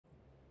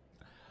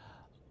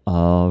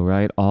All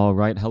right.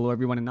 Hello,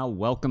 everyone, and now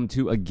welcome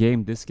to a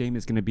game. This game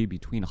is going to be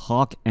between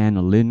HawK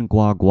and Lin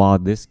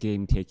Guagua. This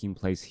game taking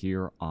place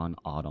here on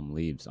Autumn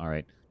Leaves. All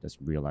right, just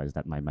realized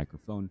that my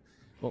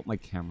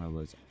camera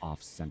was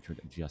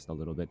off-centered just a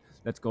little bit.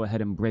 Let's go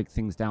ahead and break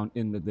things down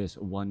into this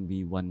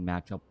 1v1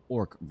 matchup.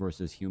 Orc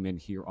versus human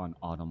here on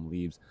Autumn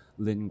Leaves.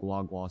 Lin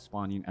Guagua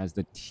spawning as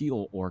the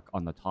teal orc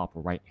on the top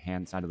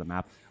right-hand side of the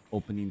map,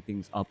 opening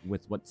things up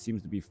with what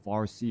seems to be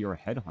Farseer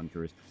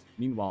headhunters.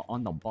 Meanwhile,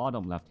 on the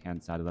bottom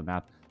left-hand side of the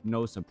map,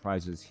 no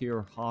surprises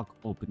here, HawK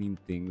opening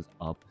things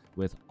up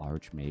with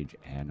Archmage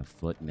and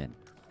Footman.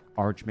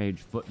 Archmage,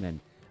 Footman,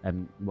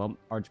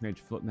 Archmage,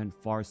 Footman,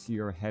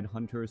 Farseer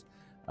headhunters.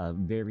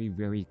 Very,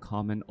 very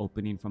common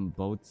opening from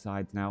both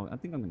sides. Now, I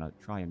think I'm going to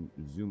try and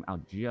zoom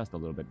out just a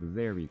little bit.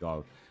 There we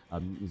go.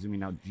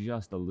 Zooming out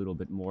just a little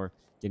bit more,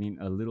 getting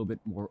a little bit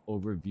more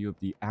overview of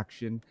the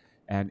action.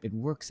 And it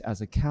works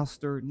as a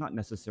caster, not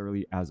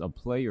necessarily as a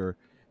player,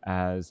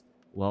 as,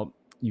 well,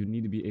 you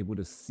need to be able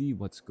to see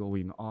what's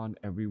going on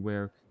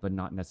everywhere, but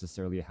not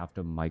necessarily have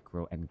to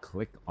micro and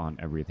click on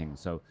everything.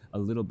 So a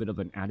little bit of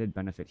an added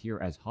benefit here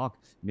as HawK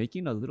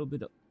making a little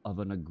bit of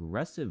an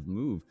aggressive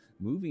move,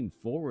 moving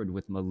forward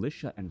with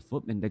Militia and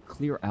Footman to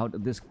clear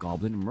out this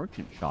Goblin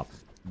Merchant shop.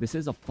 This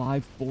is a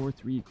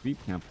 5-4-3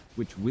 creep camp,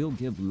 which will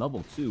give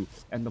level 2,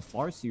 and the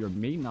Farseer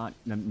may not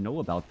know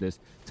about this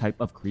type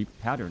of creep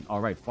pattern.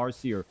 All right,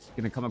 Farseer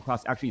going to come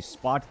across, actually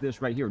spot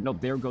this right here. No,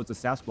 there goes the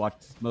Sasquatch.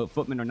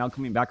 Footmen are now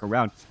coming back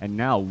around, and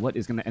now what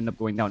is going to end up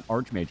going down?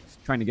 Archmage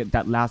trying to get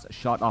that last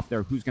shot off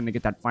there. Who's going to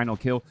get that final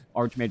kill?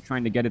 Archmage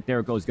trying to get it.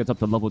 There it goes, gets up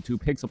to level 2,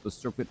 picks up the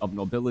Circlet of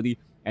Nobility,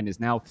 and is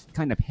now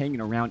kind of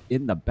hanging around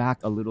in the back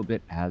a little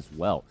bit as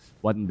well.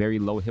 One very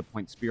low hit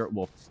point Spirit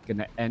Wolf going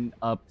to end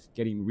up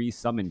getting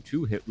resummoned.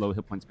 Two low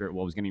hit point Spirit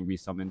Wolves getting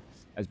resummoned,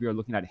 as we are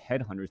looking at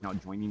Headhunters now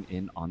joining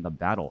in on the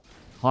battle.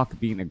 HawK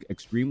being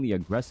extremely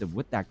aggressive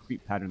with that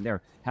creep pattern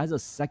there, has a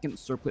second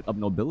Circlet of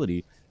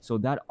Nobility, so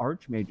that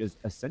Archmage is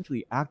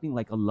essentially acting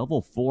like a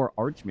level 4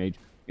 Archmage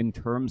in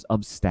terms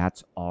of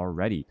stats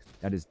already.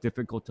 That is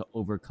difficult to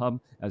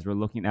overcome, as we're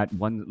looking at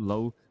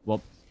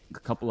a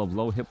couple of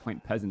low hit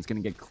point peasants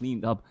going to get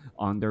cleaned up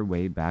on their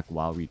way back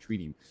while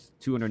retreating.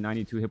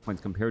 292 hit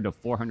points compared to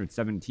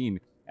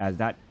 417, as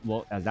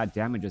that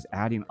damage is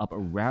adding up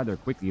rather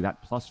quickly.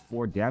 That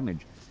 +4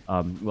 damage,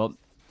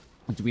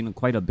 doing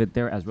quite a bit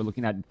there, as we're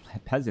looking at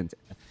peasants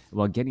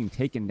getting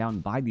taken down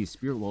by these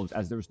Spirit Wolves,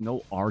 as there's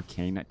no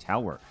arcane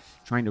tower.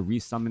 Trying to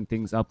resummon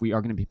things up, we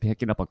are going to be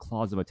picking up a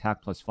Claws of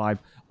Attack +5.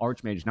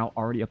 Archmage now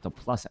already up to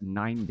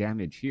 +9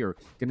 damage here,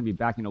 going to be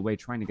backing away,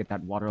 trying to get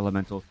that Water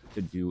Elemental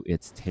to do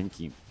its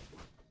tanking.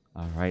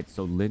 All right,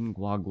 so Lin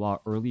Guagua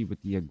early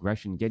with the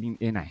aggression, getting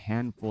in a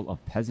handful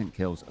of peasant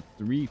kills,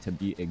 3 to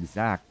be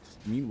exact.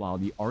 Meanwhile,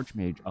 the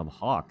Archmage of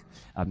HawK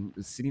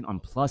sitting on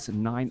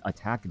 +9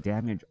 attack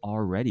damage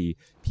already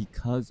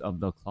because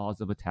of the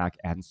Claws of Attack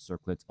and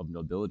Circlets of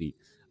Nobility.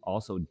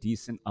 Also,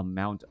 decent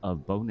amount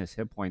of bonus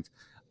hit points,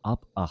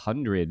 up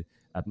 100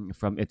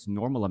 from its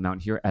normal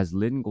amount here, as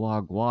Lin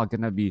Guagua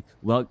gonna be,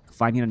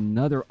 finding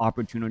another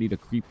opportunity to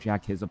creep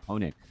jack his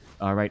opponent.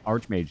 All right,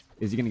 Archmage,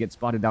 is he going to get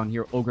spotted down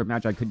here? Ogre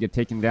Magi could get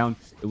taken down.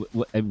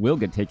 It will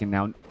get taken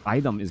down.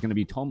 Item is going to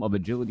be Tome of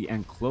Agility,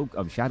 and Cloak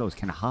of Shadows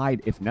can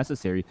hide if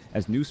necessary,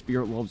 as new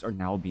Spirit Wolves are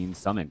now being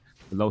summoned.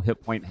 The low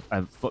hit point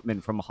Footman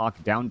from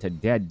HawK down to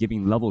dead,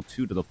 giving level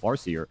 2 to the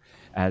Farseer,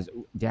 as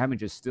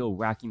damage is still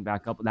racking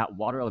back up. That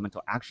Water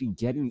Elemental actually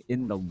getting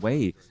in the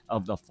way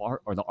of the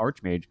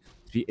Archmage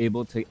to be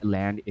able to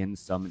land in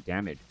some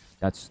damage.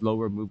 That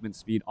slower movement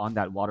speed on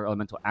that Water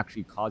Elemental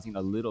actually causing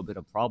a little bit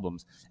of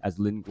problems, as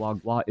Lin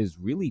Guagua is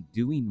really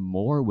doing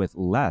more with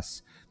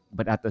less.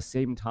 But at the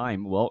same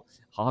time,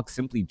 HawK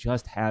simply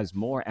just has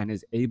more and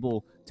is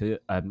able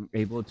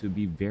to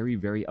be very,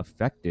 very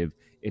effective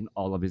in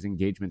all of his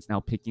engagements. Now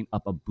picking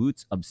up a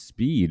Boots of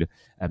Speed,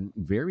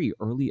 very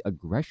early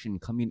aggression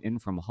coming in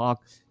from HawK,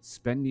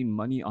 spending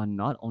money on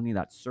not only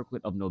that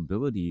Circlet of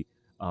Nobility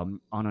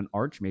on an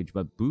Archmage,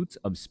 but Boots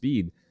of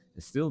Speed.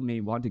 Still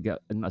may want to get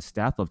a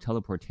Staff of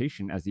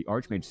Teleportation, as the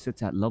Archmage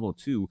sits at level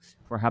 2,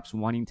 perhaps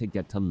wanting to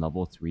get to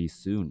level 3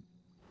 soon.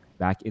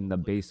 Back in the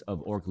base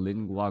of Orc,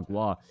 Lin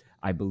Guagua,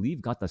 I believe,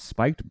 got the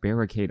Spiked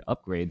Barricade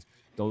upgrades,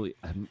 though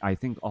I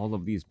think all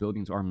of these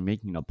buildings are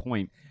making a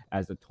point,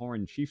 as the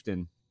Tauren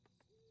Chieftain,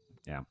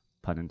 yeah,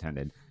 pun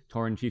intended,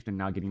 Tauren Chieftain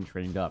now getting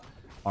trained up.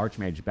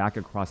 Archmage back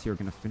across here,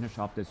 going to finish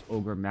off this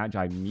Ogre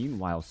Magi.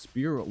 Meanwhile,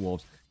 Spirit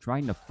Wolves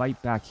trying to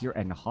fight back here,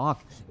 and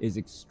HawK is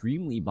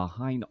extremely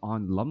behind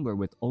on lumber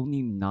with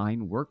only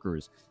 9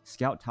 workers.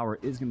 Scout Tower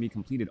is going to be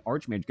completed.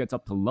 Archmage gets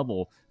up to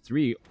level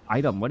 3.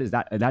 Item, what is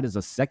that? That is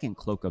a second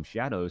Cloak of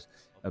Shadows.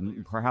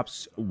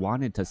 Perhaps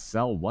wanted to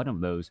sell one of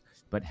those,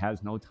 but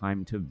has no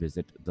time to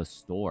visit the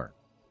store.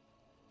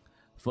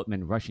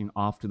 Footman rushing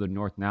off to the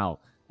north now,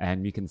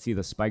 And you can see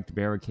the spiked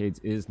barricades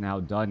is now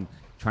done,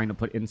 trying to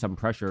put in some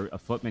pressure. A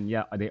Footman,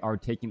 yeah, they are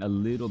taking a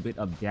little bit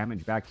of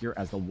damage back here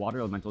as the water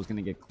elemental is going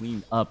to get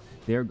cleaned up.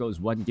 There goes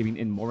one, giving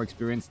in more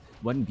experience.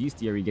 One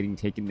bestiary getting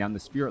taken down. The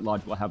Spirit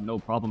Lodge will have no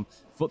problem.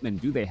 Footmen,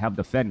 do they have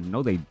defend?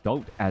 No, they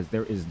don't, as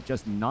there is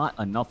just not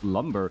enough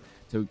lumber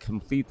to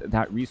complete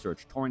that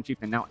research. Tauren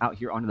Chieftain now out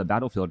here onto the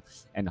battlefield,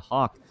 and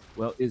HawK,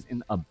 well, is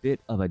in a bit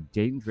of a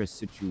dangerous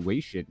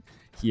situation.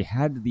 He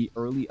had the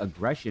early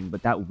aggression,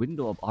 but that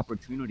window of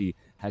opportunity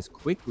has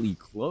quickly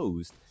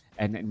closed.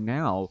 And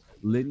now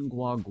Lin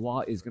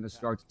Guagua is going to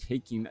start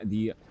taking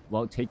the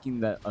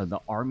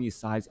army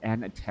size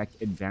and tech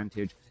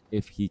advantage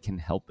if he can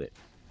help it.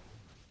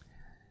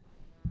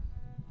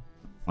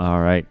 All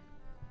right.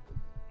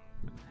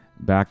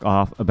 Back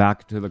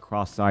to the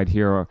cross side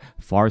here.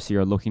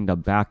 Farseer looking to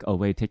back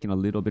away, taking a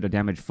little bit of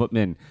damage.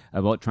 Footman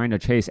about trying to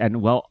chase,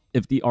 and well,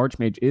 if the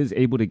Archmage is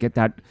able to get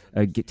that,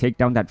 take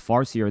down that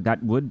Farseer,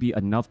 that would be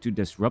enough to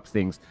disrupt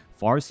things.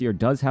 Farseer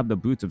does have the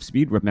boots of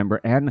speed, remember,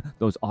 and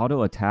those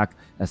auto attack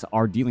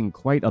are dealing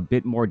quite a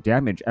bit more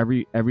damage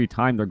every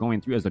time they're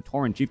going through. As the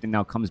Tauren Chieftain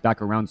now comes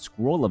back around,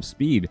 scroll of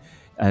speed,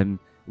 and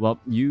well,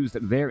 used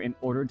there in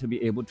order to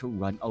be able to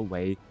run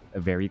away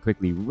very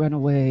quickly. Run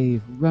away,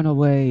 run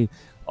away.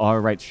 All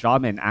right,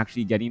 Shaman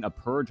actually getting a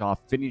purge off,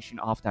 finishing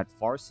off that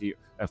Farseer,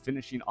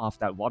 finishing off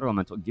that water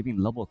elemental, giving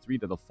level 3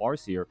 to the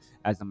Farseer,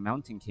 as the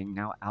Mountain King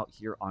now out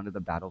here onto the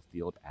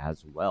battlefield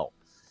as well.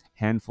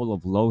 Handful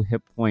of low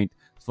hit point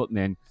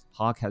footmen.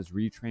 HawK has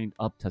retrained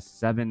up to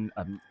 7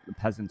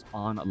 peasants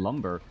on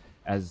lumber,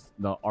 as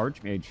the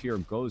Archmage here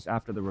goes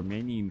after the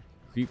remaining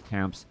creep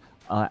camps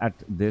at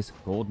this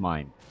gold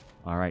mine.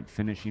 All right,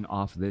 finishing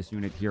off this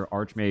unit here,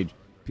 Archmage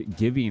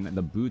giving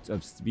the boots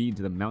of speed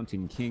to the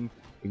Mountain King.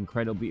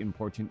 Incredibly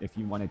important if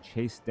you want to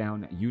chase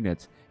down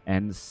units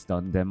and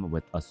stun them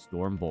with a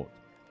Stormbolt.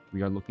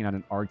 We are looking at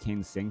an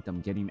Arcane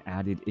Sanctum getting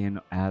added in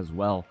as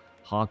well.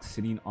 HawK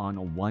sitting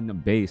on 1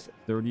 base,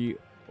 30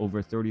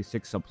 over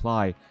 36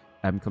 supply,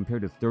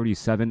 compared to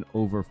 37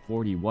 over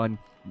 41,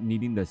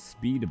 needing the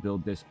speed to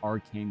build this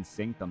Arcane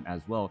Sanctum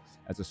as well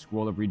as a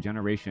Scroll of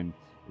Regeneration.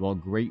 Well,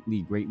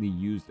 greatly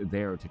used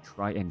there to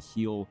try and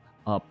heal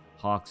up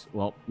HawK's,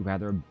 well,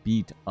 rather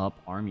beat up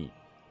army.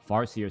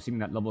 Farseer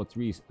sitting at level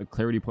 3,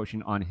 clarity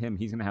pushing on him.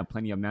 He's going to have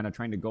plenty of mana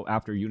trying to go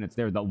after units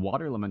there. The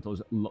water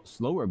elemental's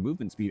slower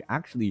movement speed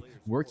actually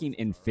working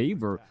in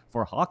favor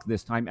for HawK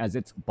this time, as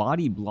it's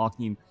body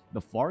blocking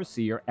the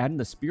Farseer and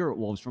the Spirit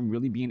Wolves from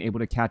really being able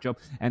to catch up,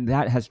 and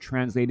that has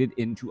translated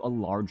into a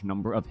large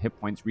number of hit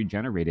points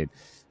regenerated.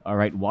 All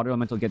right, water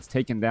elemental gets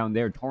taken down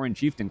there. Tauren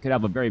Chieftain could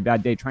have a very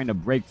bad day trying to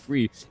break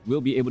free.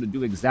 Will be able to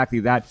do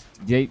exactly that,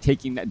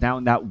 taking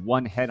down that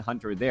one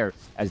headhunter there,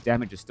 as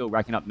damage is still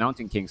racking up.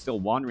 Mountain King still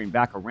wandering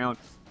back around.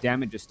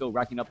 Damage is still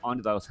racking up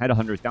onto those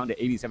headhunters, down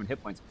to 87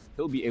 hit points.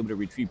 He'll be able to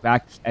retreat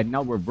back, and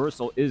now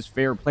reversal is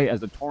fair play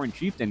as the Tauren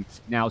Chieftain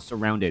now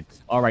surrounded.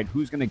 All right,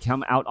 who's going to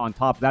come out on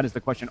top? That is the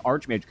question.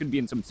 Archmage could be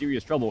in some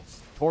serious trouble.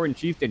 Tauren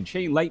Chieftain,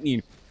 Chain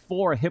Lightning,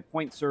 4 hit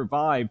points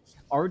survive.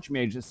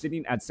 Archmage is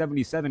sitting at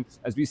 77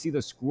 as we see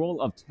the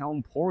Scroll of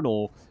Town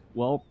Portal.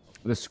 Well,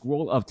 the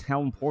Scroll of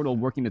Town Portal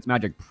working its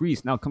magic.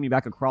 Priest now coming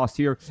back across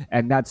here,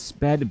 and that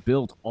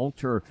sped-built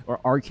altar or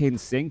Arcane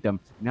Sanctum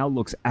now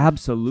looks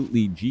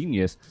absolutely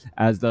genius,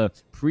 as the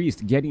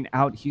Priest getting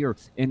out here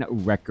in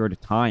record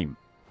time.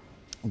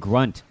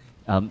 Grunt,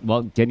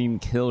 well, getting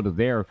killed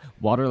there.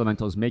 Water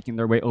Elementals making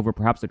their way over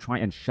perhaps to try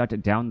and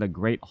shut down the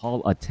Great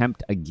Hall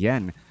attempt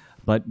again.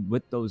 But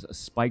with those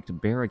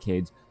spiked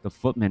barricades, the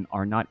footmen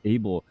are not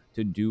able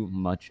to do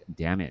much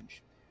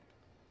damage.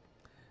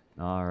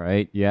 All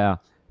right, yeah.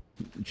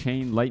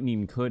 Chain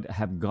Lightning could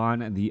have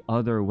gone the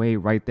other way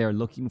right there,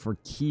 looking for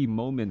key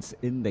moments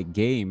in the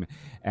game.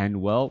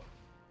 And, well,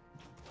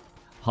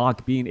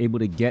 HawK being able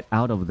to get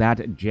out of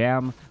that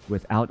jam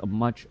without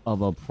much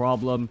of a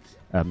problem.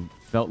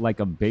 Felt like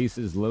a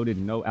bases loaded,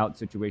 no out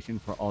situation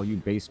for all you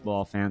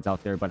baseball fans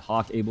out there, but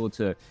HawK able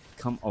to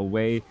come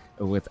away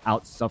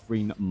without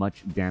suffering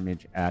much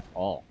damage at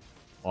all.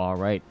 All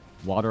right,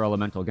 Water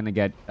Elemental gonna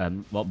get,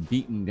 well,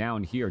 beaten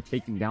down here,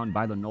 taken down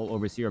by the Null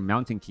Overseer.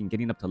 Mountain King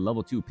getting up to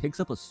level 2, picks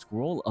up a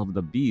Scroll of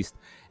the Beast,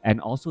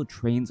 and also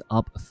trains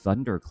up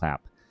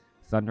Thunderclap.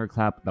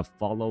 Thunderclap, the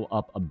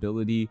follow-up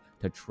ability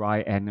to try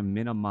and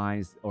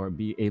minimize or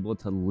be able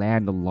to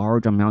land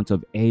large amounts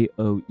of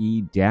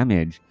AoE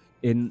damage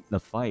in the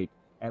fight,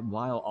 and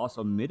while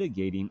also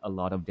mitigating a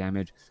lot of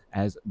damage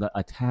as the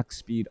attack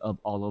speed of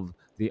all of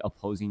the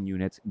opposing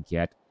units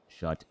get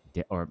shut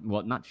down, or,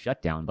 well, not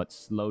shut down, but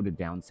slowed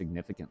down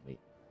significantly.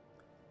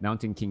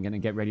 Mountain King gonna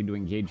get ready to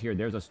engage here.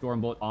 There's a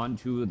Stormbolt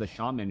onto the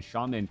Shaman.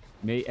 Shaman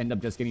may end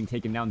up just getting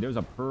taken down. There's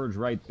a Purge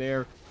right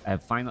there.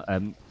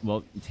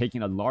 Well,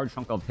 taking a large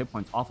chunk of hit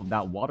points off of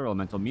that Water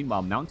Elemental.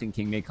 Meanwhile, Mountain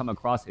King may come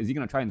across. Is he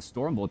gonna try and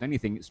Stormbolt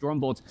anything?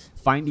 Stormbolt's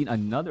finding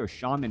another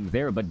Shaman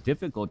there, but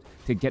difficult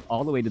to get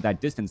all the way to that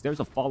distance.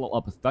 There's a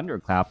follow-up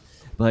Thunderclap,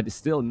 but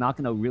still not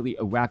gonna really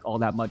rack all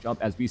that much up,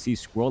 as we see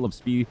Scroll of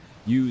Speed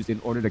used in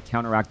order to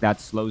counteract that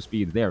slow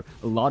speed there.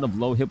 A lot of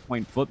low hit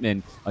point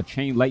footmen. A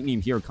Chain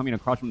Lightning here coming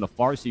across from the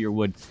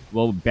Farseer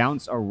will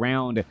bounce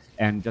around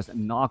and just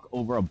knock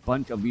over a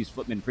bunch of these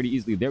footmen pretty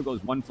easily. There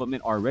goes one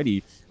footman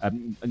already.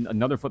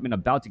 Another footman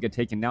about to get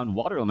taken down.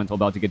 Water elemental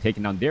about to get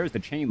taken down. There's the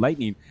chain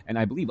lightning, and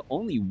I believe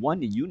only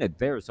one unit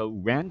there. So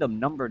random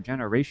number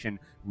generation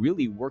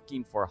really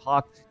working for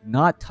HawK,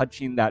 not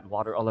touching that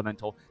water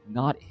elemental,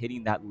 not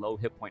hitting that low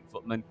hit point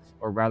footman,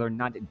 or rather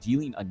not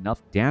dealing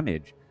enough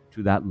damage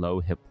to that low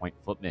hit point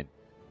footman.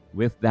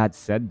 With that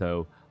said,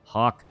 though,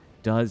 HawK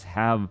does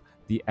have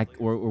the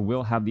or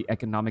will have the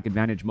economic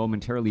advantage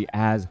momentarily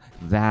as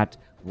that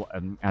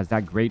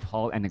Great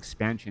Hall and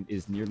expansion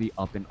is nearly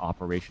up and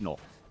operational.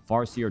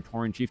 Farseer,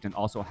 Tauren Chieftain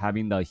also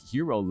having the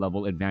hero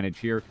level advantage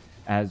here,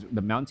 as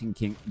the Mountain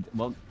King,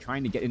 well,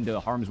 trying to get into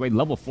harm's way.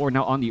 Level 4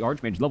 now on the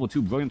Archmage. Level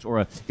 2 Brilliance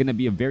Aura going to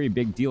be a very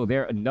big deal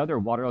there. Another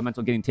Water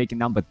Elemental getting taken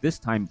down, but this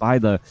time by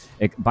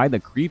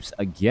the creeps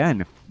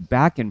again.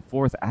 Back and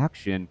forth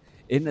action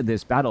into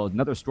this battle.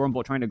 Another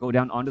Stormbolt trying to go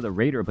down onto the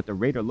Raider, but the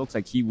Raider looks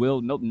like he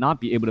will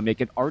not be able to make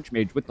it.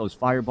 Archmage with those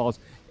fireballs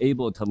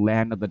able to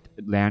land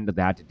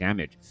that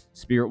damage.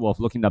 Spirit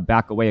Wolf looking to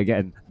back away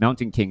again.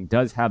 Mountain King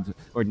does have,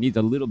 or needs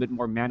a little bit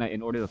more mana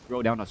in order to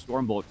throw down a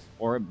Stormbolt,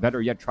 or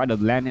better yet, try to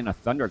land in a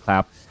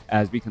Thunderclap,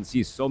 as we can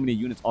see so many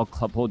units all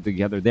coupled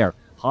together there.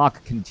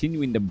 HawK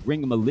continuing to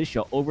bring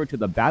Militia over to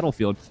the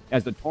battlefield,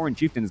 as the Tauren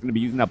Chieftain is going to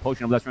be using that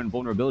Potion of Lesser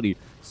Invulnerability.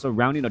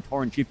 Surrounding a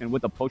Tauren Chieftain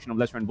with a Potion of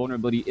Lesser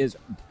Invulnerability is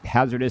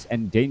hazardous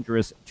and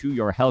dangerous to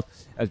your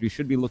health, as we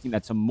should be looking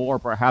at some more,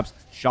 perhaps,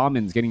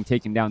 Shamans getting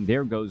taken down.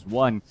 There goes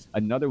one.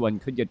 Another one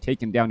could get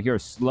taken down here.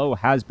 Slow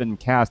has been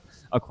cast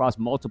across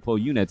multiple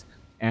units.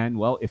 And,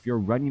 well, if you're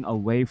running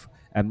away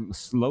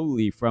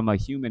slowly from a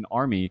human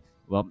army,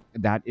 well,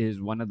 that is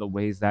one of the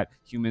ways that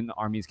human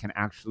armies can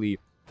actually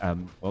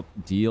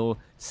deal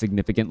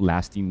significant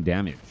lasting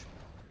damage.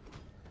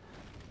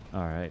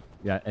 All right.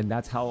 Yeah, and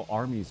that's how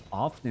armies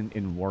often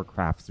in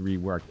Warcraft 3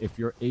 work. If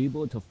you're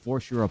able to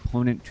force your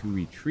opponent to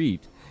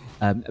retreat,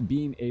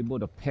 being able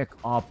to pick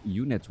off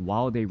units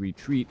while they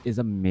retreat is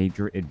a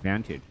major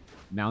advantage.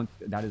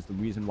 That is the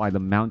reason why the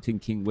Mountain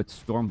King with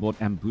Stormbolt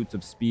and Boots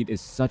of Speed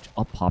is such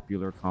a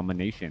popular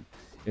combination.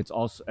 It's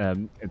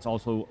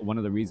also one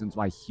of the reasons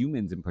why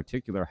humans in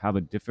particular have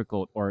a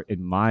difficult, or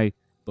in my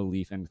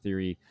belief and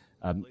theory,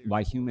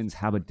 why humans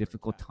have a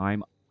difficult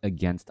time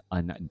against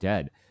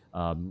undead.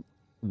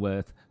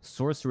 With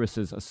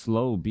sorceresses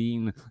slow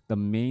being the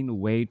main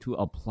way to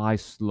apply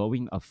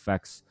slowing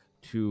effects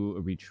to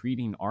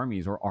retreating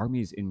armies, or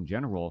armies in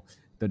general,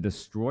 the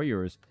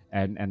destroyers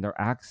and their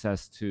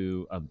access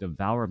to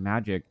devour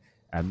magic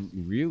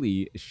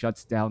really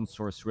shuts down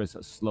sorceress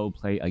slow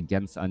play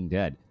against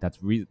undead. That's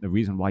the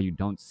reason why you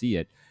don't see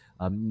it.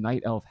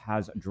 Night Elf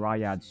has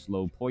Dryad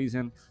slow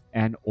poison,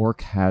 and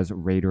Orc has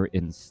Raider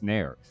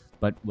ensnare.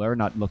 But we're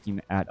not looking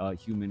at a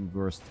human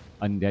versus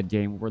undead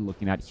game. We're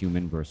looking at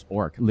human versus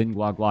Orc. Lin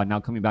Guagua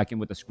now coming back in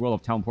with the Scroll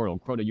of Town Portal.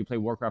 Crota, you play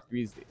Warcraft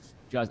 3.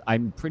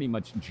 I'm pretty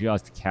much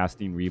just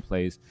casting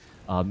replays.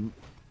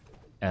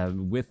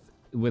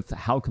 With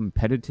how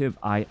competitive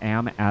I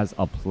am as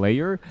a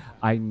player,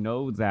 I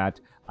know that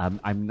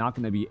I'm not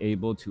going to be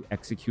able to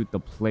execute the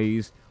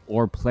plays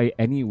or play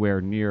anywhere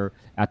near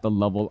at the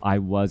level I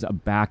was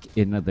back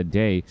in the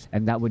day,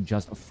 and that would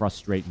just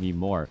frustrate me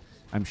more.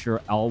 I'm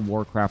sure all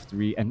Warcraft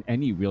 3 and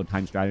any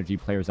real-time strategy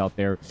players out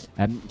there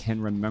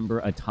can remember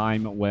a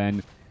time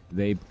when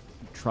they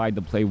tried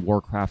to play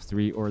Warcraft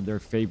 3 or their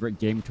favorite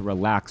game to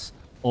relax,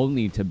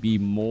 only to be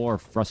more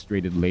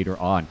frustrated later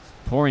on.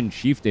 Tauren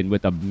Chieftain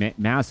with a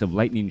massive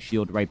lightning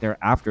shield right there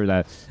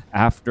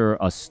after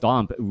a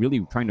stomp, really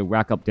trying to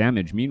rack up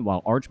damage.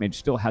 Meanwhile, Archmage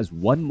still has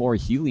one more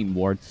healing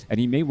ward, and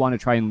he may want to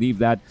try and leave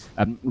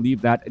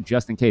that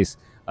just in case.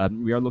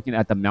 We are looking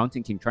at the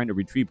Mountain King trying to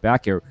retreat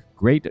back here.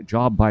 Great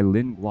job by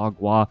Lin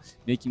Guagua,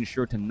 making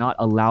sure to not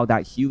allow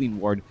that healing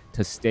ward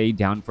to stay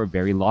down for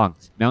very long.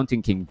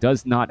 Mountain King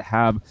does not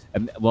have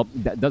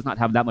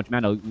that much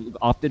mana.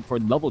 Opted for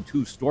level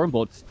 2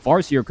 Stormbolt.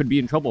 Farseer could be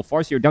in trouble.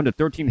 Farseer down to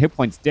 13 hit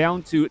points,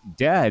 down to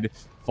dead.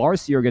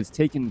 Farseer gets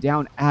taken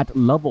down at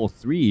level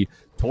 3.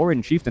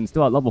 Tauren Chieftain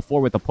still at level 4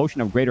 with a Potion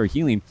of Greater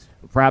Healing.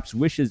 Perhaps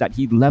wishes that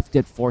he left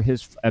it for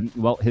his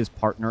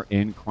partner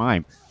in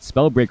crime.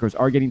 Spellbreakers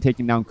are getting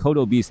taken down.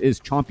 Kodo Beast is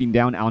chomping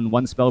down on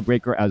one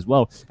Spellbreaker as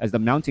well, as the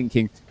Mountain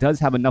King does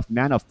have enough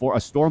mana for a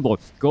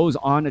Stormbolt. Goes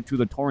on to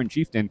the Tauren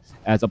Chieftain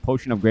as a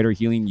Potion of Greater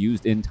Healing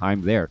used in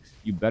time there.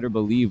 You better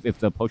believe if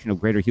the Potion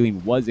of Greater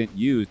Healing wasn't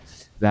used,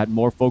 that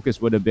more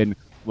focus would have been,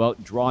 well,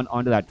 drawn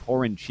onto that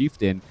Tauren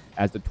Chieftain,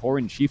 as the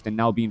Tauren Chieftain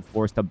now being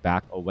forced to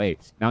back away.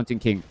 Mountain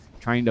King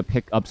trying to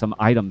pick up some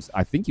items.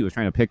 I think he was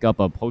trying to pick up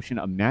a Potion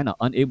of Mana,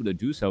 unable to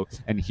do so.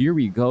 And here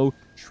we go,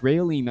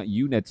 trailing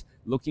units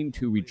looking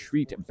to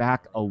retreat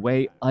back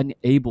away,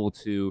 unable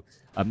to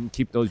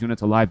keep those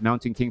units alive.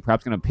 Mountain King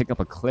perhaps going to pick up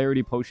a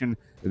Clarity Potion.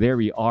 There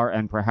we are,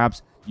 and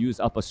perhaps use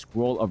up a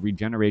Scroll of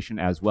Regeneration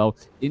as well.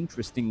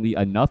 Interestingly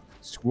enough,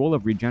 Scroll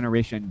of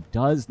Regeneration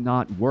does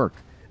not work.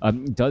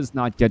 Does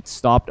not get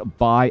stopped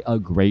by a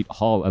Great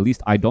Hall. At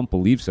least I don't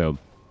believe so.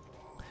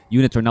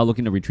 Units are now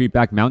looking to retreat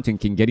back. Mountain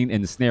King getting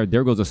ensnared.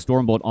 There goes a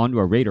Stormbolt onto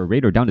a Raider.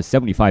 Raider down to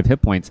 75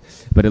 hit points.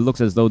 But it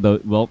looks as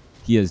though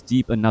he is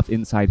deep enough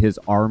inside his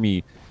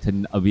army to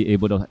be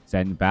able to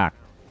fend back.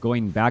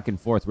 Going back and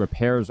forth.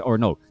 Repairs, or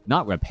no,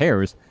 not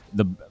repairs.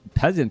 The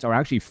peasants are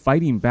actually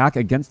fighting back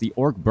against the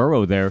Orc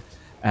Burrow there,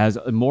 as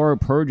more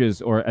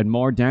purges and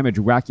more damage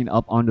racking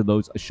up onto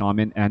those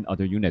shaman and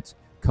other units.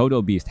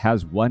 Kodo Beast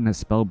has one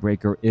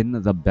Spellbreaker in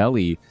the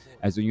belly,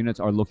 as the units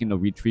are looking to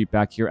retreat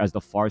back here as the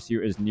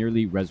Farseer is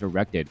nearly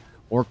resurrected.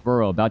 Orc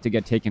Burrow about to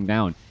get taken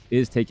down,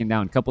 is taken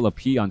down. Couple of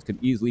peons could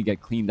easily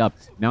get cleaned up.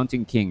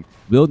 Mountain King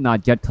will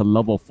not get to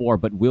level 4,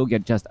 but will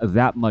get just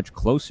that much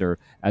closer,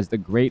 as the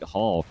Great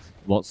Hall,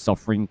 while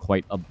suffering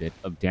quite a bit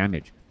of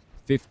damage.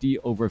 50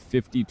 over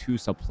 52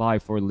 supply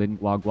for Lin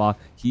Guagua.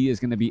 He is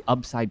going to be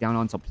upside down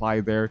on supply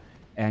there.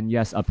 And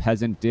yes, a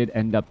peasant did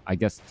end up, I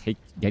guess,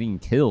 getting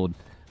killed,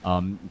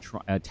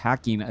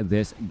 attacking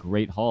this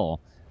Great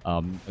Hall.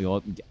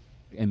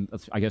 And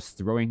I guess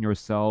throwing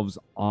yourselves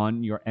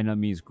on your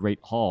enemy's Great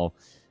Hall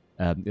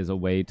is a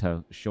way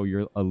to show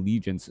your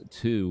allegiance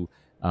to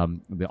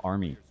the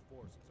army.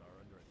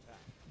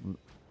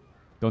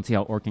 Don't see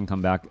how Orc can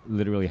come back.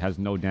 Literally has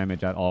no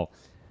damage at all.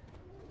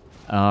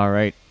 All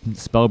right,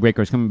 Spellbreaker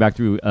is coming back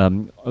through.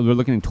 We're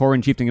looking at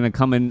Tauren Chieftain going to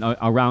come in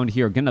around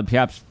here. Going to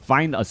perhaps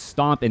find a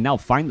stomp, and now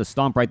find the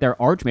stomp right there.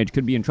 Archmage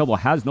could be in trouble.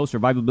 Has no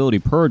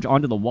survivability. Purge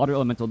onto the Water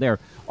Elemental there.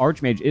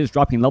 Archmage is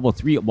dropping level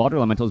 3 Water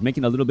Elementals,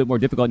 making it a little bit more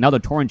difficult. Now the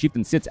Tauren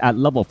Chieftain sits at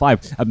level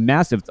 5. A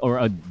massive, or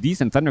a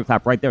decent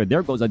Thunderclap right there.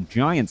 There goes a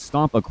giant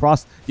stomp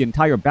across the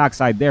entire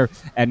backside there.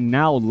 And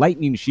now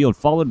Lightning Shield,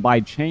 followed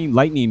by Chain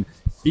Lightning.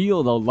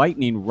 Feel the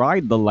lightning,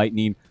 ride the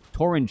lightning.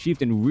 Tauren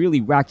Chieftain really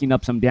racking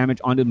up some damage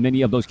onto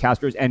many of those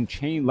casters, and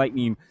Chain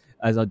Lightning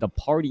as a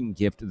departing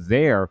gift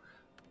there.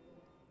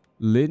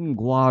 Lin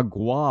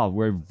Guagua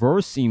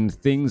reversing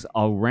things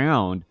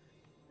around.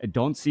 I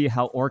don't see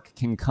how Orc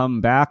can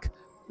come back.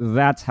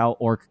 That's how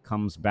Orc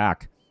comes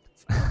back.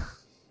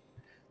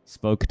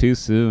 Spoke too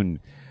soon.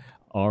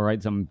 All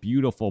right, some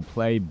beautiful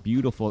play,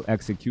 beautiful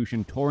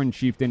execution. Tauren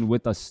Chieftain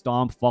with a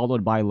stomp,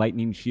 followed by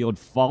Lightning Shield,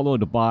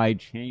 followed by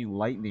Chain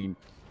Lightning.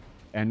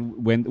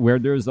 And where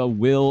there's a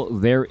will,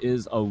 there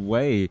is a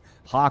way.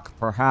 HawK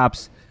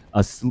perhaps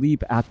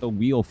asleep at the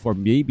wheel for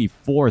maybe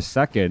 4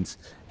 seconds,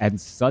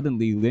 and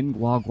suddenly Lin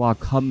Guagua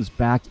comes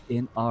back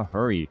in a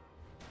hurry.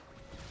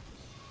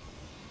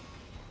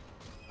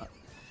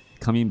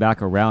 Coming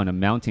back around, a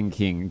Mountain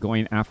King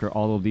going after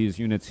all of these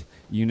units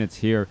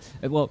here.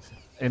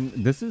 And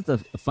this is the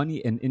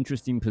funny and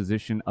interesting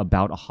position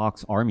about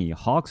HawK's army.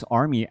 HawK's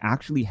army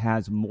actually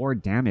has more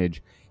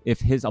damage if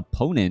his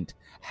opponent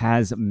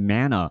has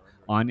mana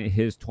on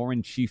his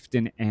Tauren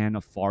Chieftain and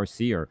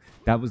Farseer.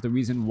 That was the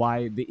reason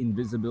why the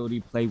invisibility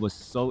play was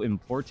so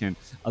important,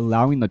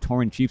 allowing the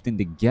Tauren Chieftain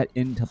to get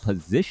into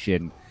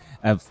position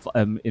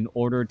in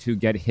order to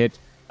get hit,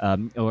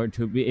 or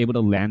to be able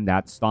to land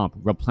that stomp.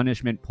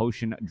 Replenishment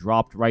potion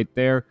dropped right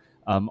there.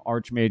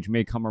 Archmage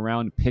may come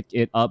around, pick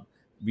it up.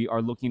 We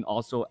are looking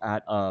also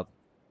at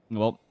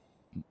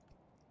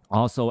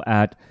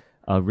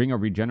Ring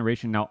of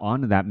Regeneration now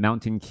on that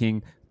Mountain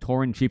King.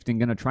 Tauren Chieftain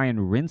going to try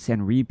and rinse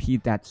and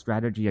repeat that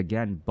strategy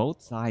again.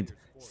 Both sides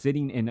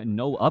sitting in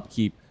no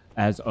upkeep,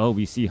 as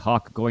we see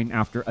HawK going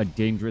after a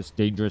dangerous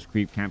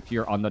creep camp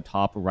here on the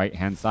top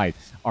right-hand side.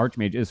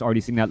 Archmage is already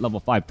sitting at level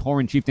 5.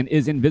 Tauren Chieftain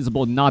is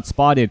invisible, not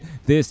spotted.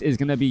 This is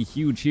going to be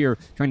huge here,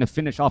 trying to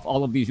finish off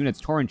all of these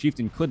units. Tauren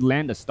Chieftain could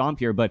land a stomp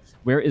here, but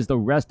where is the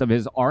rest of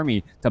his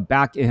army to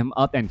back him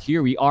up? And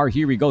here we are,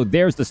 here we go.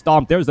 There's the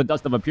stomp, there's the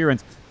Dust of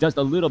Appearance, just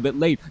a little bit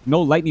late.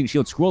 No Lightning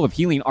Shield, Scroll of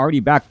Healing already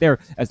back there,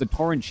 as the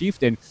Tauren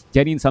Chieftain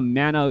getting some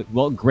mana,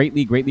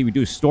 greatly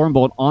reduced.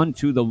 Stormbolt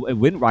onto the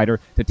Wind Rider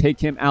to take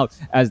him out,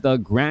 as the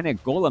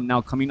Granite Golem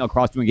now coming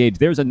across to engage.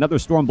 There's another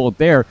Stormbolt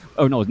there.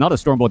 Oh no, it's not a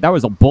Stormbolt. That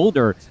was a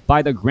boulder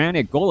by the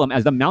Granite Golem,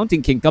 as the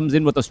Mountain King comes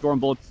in with a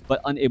Stormbolt,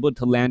 but unable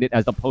to land it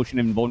as the potion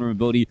of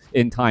invulnerability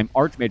in time.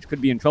 Archmage could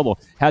be in trouble.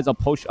 Has a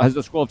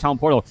Scroll of Town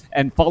Portal,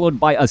 and followed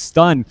by a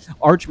stun.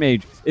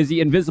 Archmage, is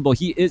he invisible?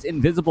 He is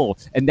invisible,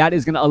 and that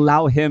is going to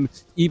allow him,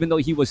 even though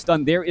he was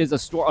stunned. There is a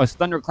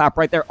Thunderclap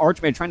right there.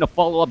 Archmage trying to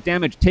follow up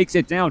damage, takes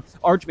it down.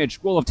 Archmage,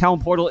 Scroll of Town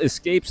Portal,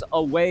 escapes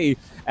away,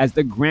 as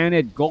the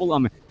Granite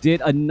Golem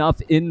did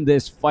enough in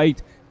this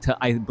fight to,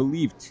 I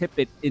believe, tip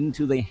it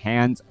into the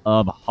hands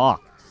of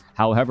HawK.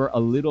 However, a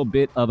little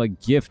bit of a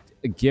gift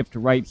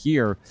right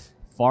here.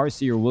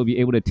 Farseer will be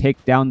able to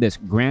take down this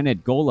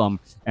Granite Golem,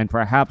 and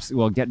perhaps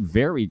will get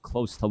very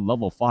close to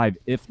level 5,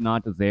 if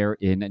not there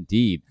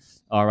indeed.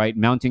 All right,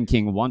 Mountain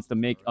King wants to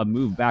make a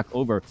move back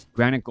over.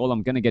 Granite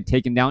Golem going to get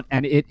taken down,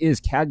 and it is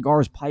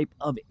Khadgar's Pipe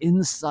of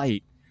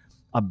Insight.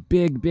 A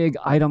big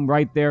item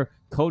right there.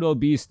 Kodo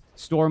Beast,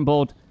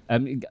 Stormbolt,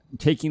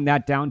 taking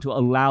that down to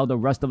allow the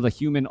rest of the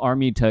human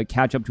army to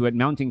catch up to it.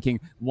 Mountain King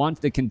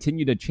wants to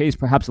continue to chase,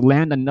 perhaps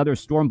land another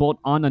Stormbolt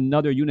on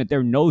another unit.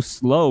 They're no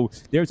slow.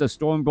 There's a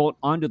Stormbolt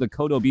onto the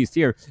Kodo Beast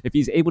here. If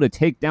he's able to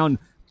take down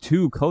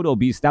 2 Kodo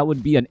Beasts. That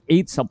would be an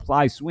 8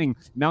 supply swing.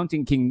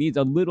 Mountain King needs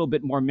a little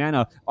bit more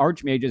mana.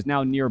 Archmage is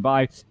now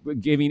nearby,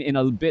 giving in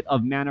a bit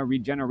of mana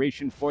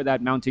regeneration for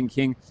that Mountain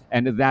King,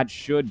 and that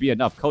should be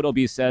enough. Kodo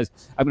Beast says,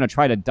 I'm going to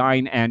try to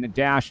dine and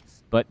dash,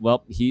 but,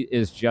 well, he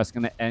is just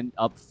going to end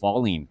up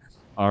falling.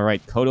 All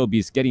right, Kodo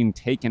Beast getting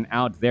taken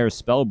out there.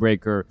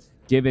 Spellbreaker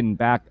given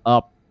back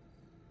up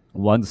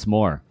once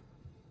more.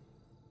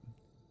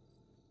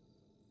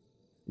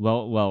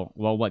 Well,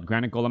 what?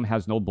 Granite Golem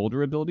has no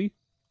boulder ability?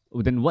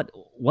 Then what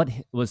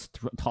was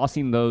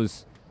tossing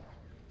those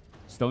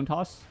stone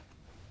toss?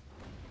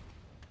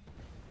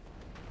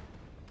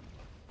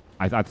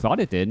 I thought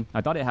it did.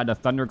 I thought it had a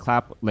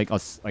thunderclap, like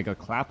a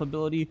clap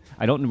ability.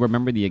 I don't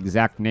remember the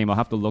exact name. I'll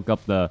have to look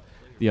up the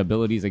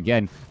abilities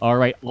again. All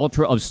right,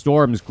 Ultra of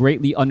Storms,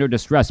 greatly under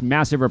distress.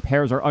 Massive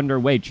repairs are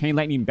underway. Chain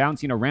Lightning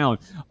bouncing around.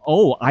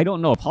 Oh, I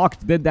don't know if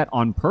HawK did that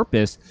on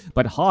purpose,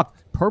 but HawK,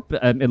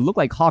 it looked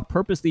like HawK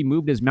purposely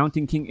moved his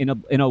Mountain King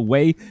in a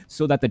way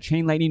so that the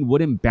Chain Lightning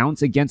wouldn't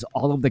bounce against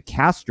all of the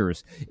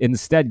casters,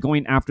 instead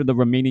going after the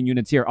remaining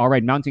units here. All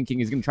right, Mountain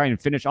King is going to try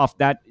and finish off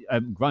that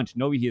grunt.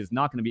 No, he is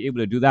not going to be able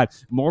to do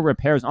that. More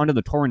repairs onto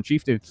the Tauren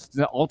Chieftain,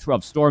 the Ultra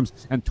of Storms,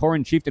 and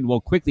Tauren Chieftain will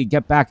quickly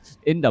get back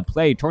into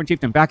play. Tauren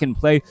Chieftain back in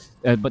play,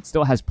 but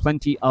still has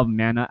plenty of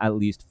mana, at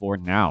least for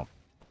now.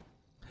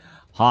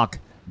 HawK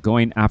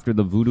going after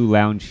the Voodoo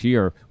Lounge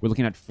here. We're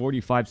looking at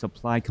 45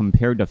 supply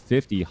compared to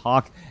 50.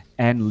 HawK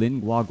and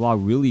Lin Guagua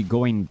really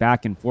going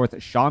back and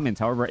forth. Shamans,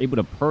 however, are able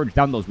to purge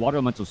down those water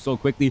elementals so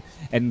quickly,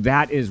 and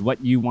that is what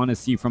you want to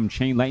see from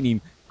Chain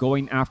Lightning,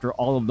 going after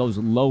all of those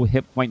low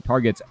hit point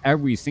targets.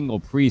 Every single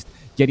priest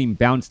getting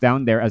bounced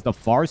down there, as the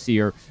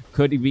Farseer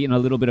could be in a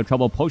little bit of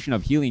trouble. Potion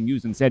of Healing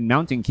used instead.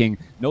 Mountain King,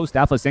 no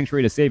Staff of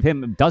Sanctuary to save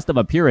him. Dust of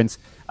Appearance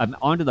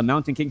onto the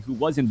Mountain King, who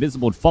was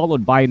invisible,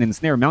 followed by an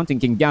Ensnare. Mountain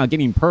King down,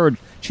 getting purged.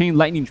 Chain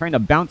Lightning trying to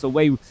bounce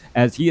away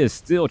as he is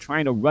still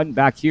trying to run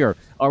back here.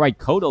 All right,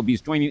 Kodo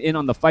Beast joining in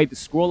on the fight.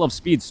 Scroll of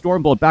Speed,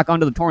 Stormbolt back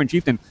onto the Tauren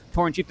Chieftain.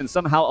 Tauren Chieftain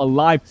somehow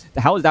alive.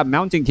 How is that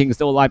Mountain King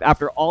still alive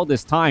after all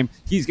this time?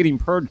 He's getting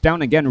purged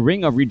down again.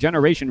 Ring of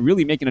Regeneration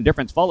really making a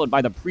difference, followed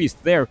by the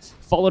Priest there,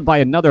 followed by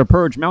another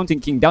purge.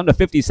 Mountain King down to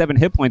 57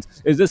 hit points.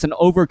 Is this an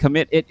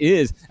overcommit? It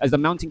is, as the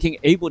Mountain King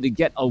able to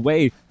get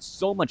away.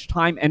 So much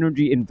time,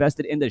 energy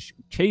invested into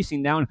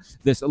chasing down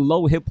this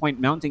low hit point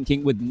Mountain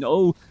King with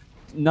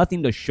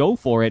nothing to show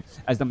for it,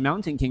 as the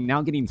Mountain King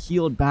now getting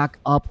healed back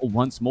up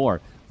once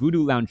more.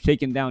 Voodoo Lounge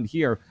taken down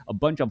here. A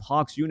bunch of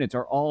HawK's units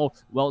are all,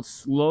 well,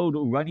 slowed,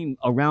 running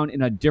around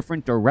in a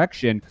different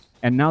direction.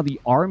 And now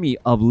the army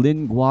of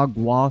Lin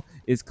Guagua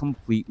is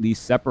completely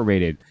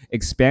separated.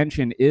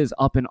 Expansion is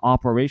up and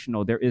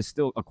operational. There is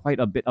still quite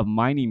a bit of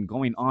mining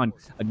going on.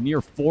 A near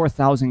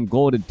 4,000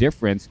 gold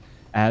difference,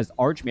 as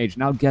Archmage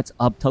now gets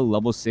up to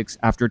level 6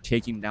 after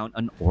taking down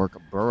an Orc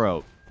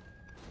Burrow.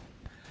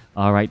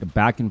 All right,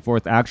 back and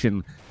forth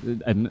action.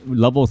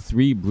 Level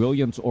 3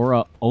 Brilliance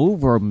Aura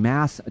over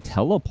Mass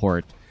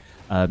Teleport,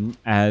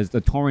 as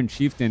the Tauren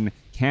Chieftain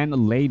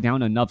can lay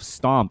down enough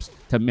stomps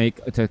to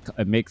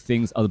make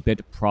things a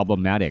bit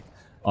problematic.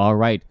 All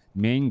right,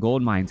 main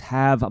gold mines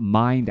have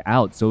mined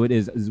out, so it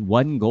is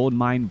 1 gold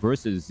mine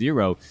versus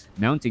 0.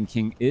 Mountain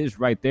King is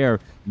right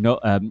there. No,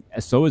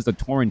 so is the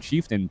Tauren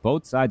Chieftain.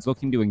 Both sides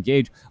looking to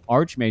engage.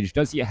 Archmage,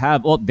 does he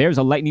have? Oh, there's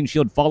a lightning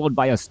shield followed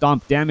by a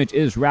stomp. Damage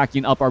is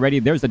racking up already.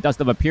 There's the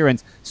Dust of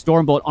Appearance.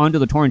 Stormbolt onto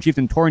the Tauren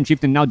Chieftain. Tauren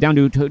Chieftain now down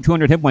to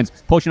 200 hit points.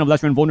 Potion of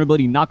Lesser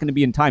Invulnerability not going to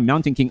be in time.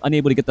 Mountain King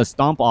unable to get the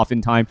stomp off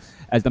in time,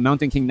 as the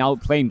Mountain King now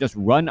playing just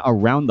run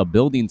around the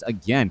buildings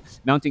again.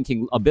 Mountain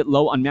King a bit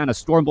low on mana.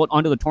 Stormbolt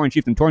onto the Tauren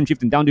Chieftain. Tauren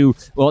Chieftain down to,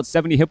 well,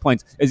 70 hit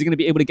points. Is he going to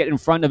be able to get in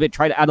front of it,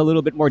 try to add a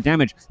little bit more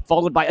damage,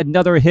 followed by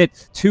another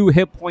hit, 2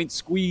 hit point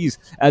squeeze,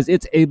 as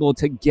it's able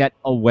to get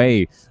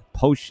away.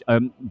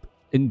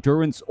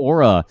 Endurance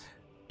Aura.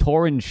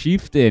 Tauren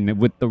Chieftain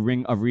with the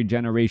Ring of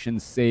Regeneration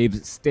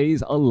saves,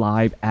 stays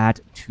alive at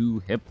 2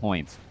 hit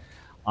points.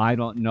 I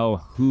don't know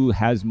who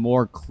has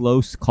more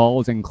close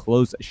calls and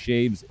close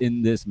shaves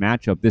in this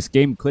matchup. This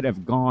game could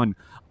have gone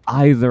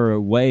either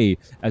way,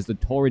 as the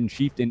Tauren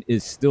Chieftain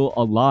is still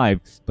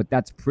alive, but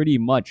that's pretty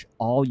much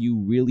all you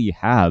really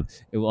have.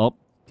 It will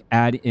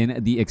add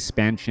in the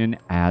expansion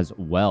as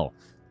well.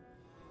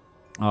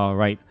 All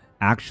right.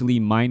 Actually,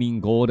 mining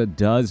gold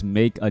does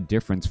make a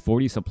difference.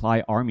 40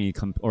 supply army,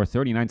 or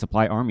 39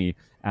 supply army,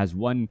 as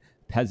 1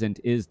 peasant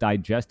is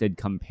digested,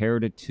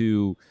 compared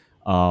to,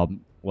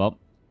 well,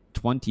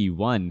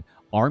 21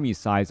 army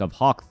size of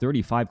HawK,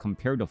 35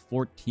 compared to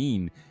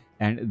 14.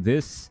 And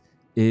this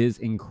is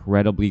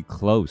incredibly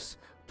close.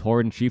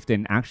 Tauren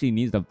Chieftain actually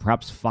needs to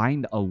perhaps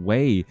find a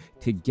way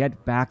to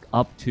get back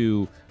up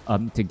to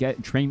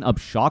train up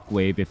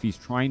Shockwave if he's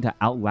trying to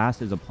outlast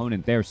his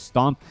opponent there.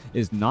 Stomp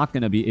is not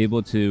going to be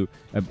able to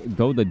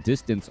go the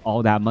distance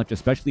all that much,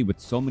 especially with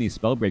so many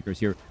Spellbreakers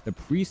here. The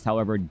Priest,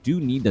 however, do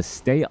need to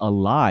stay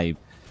alive,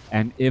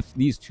 and if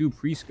these 2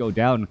 Priests go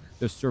down,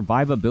 the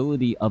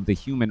survivability of the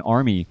human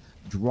army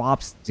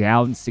drops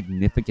down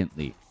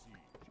significantly.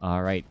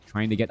 All right,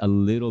 trying to get a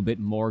little bit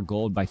more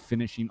gold by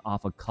finishing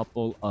off a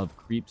couple of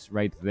creeps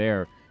right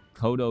there.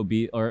 Kodo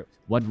be, or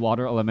what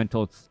water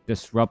elemental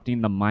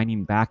disrupting the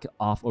mining back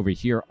off over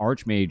here?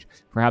 Archmage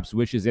perhaps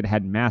wishes it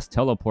had mass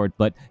teleport,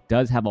 but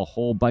does have a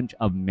whole bunch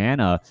of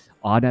mana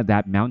on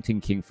that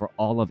Mountain King for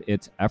all of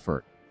its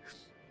effort.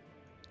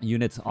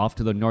 Units off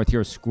to the north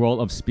here,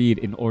 scroll of speed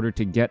in order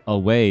to get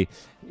away.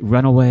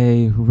 Run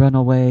away, run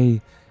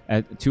away.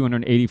 At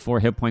 284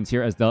 hit points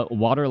here as the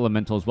water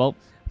elementals, well,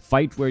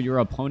 fight where your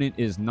opponent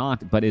is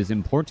not, but is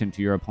important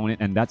to your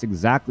opponent, and that's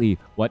exactly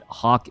what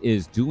HawK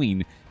is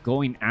doing,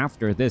 going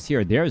after this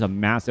here. There's a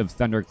massive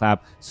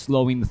thunderclap,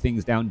 slowing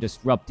things down,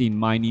 disrupting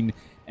mining,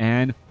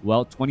 and,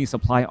 well, 20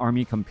 supply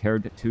army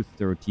compared to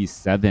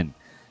 37.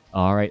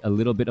 All right, a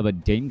little bit of a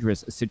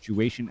dangerous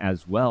situation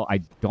as well. I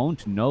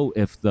don't know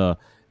if the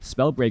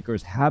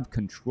Spellbreakers have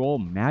control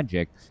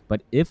magic,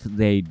 but if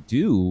they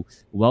do,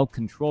 well,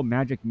 control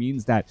magic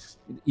means that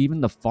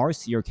even the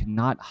Farseer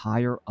cannot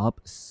hire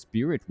up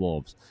Spirit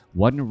Wolves.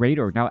 One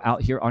Raider now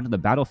out here onto the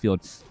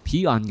battlefield.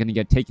 Peon gonna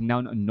get taken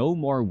down. No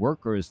more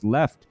workers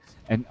left.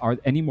 And are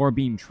any more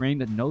being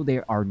trained? No, they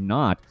are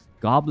not.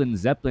 Goblin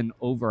Zeppelin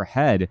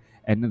overhead,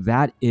 and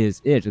that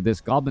is it.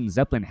 This Goblin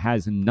Zeppelin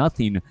has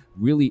nothing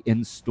really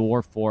in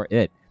store for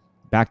it.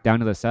 Back down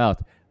to the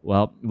south.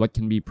 Well, what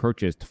can be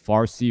purchased?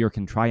 Farseer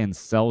can try and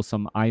sell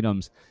some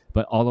items,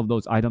 but all of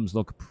those items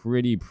look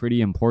pretty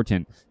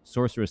important.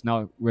 Sorceress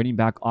now running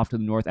back off to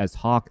the north as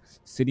HawK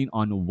sitting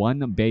on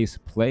one base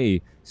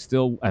play,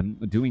 still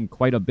doing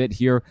quite a bit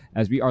here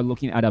as we are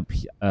looking at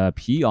a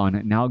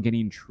Peon now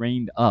getting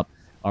trained up.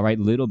 All right,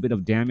 little bit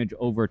of damage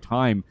over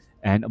time.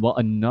 And, well,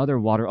 another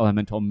water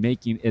elemental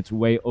making its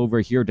way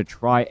over here to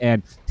try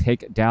and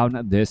take down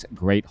this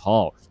Great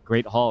Hall.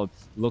 Great Hall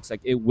looks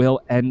like it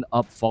will end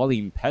up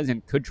falling.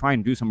 Peasant could try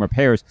and do some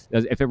repairs.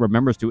 As if it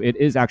remembers to, it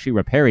is actually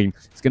repairing.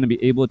 It's going to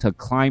be able to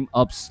climb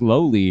up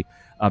slowly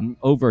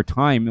over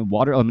time.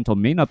 Water elemental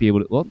may not be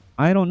able to, well,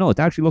 I don't know. It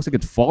actually looks like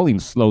it's falling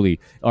slowly.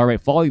 All right,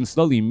 falling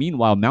slowly.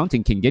 Meanwhile,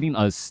 Mountain King getting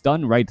a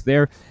stun right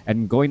there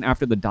and going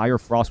after the Dire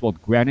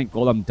Frostbolt. Granite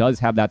Golem does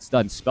have that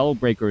stun.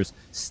 Spellbreakers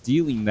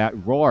stealing that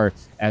roar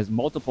as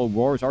multiple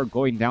roars are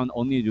going down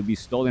only to be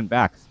stolen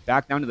back.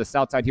 Back down to the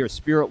south side here.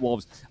 Spirit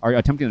Wolves are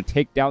attempting to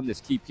take down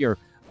this keep here.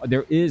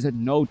 There is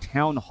no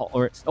town hall,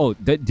 or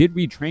did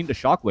we train the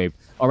Shockwave?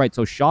 All right,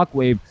 so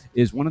Shockwave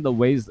is one of the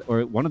ways,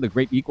 or one of the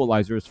great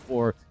equalizers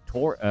for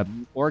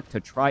Orc to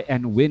try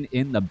and win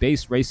in the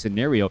base race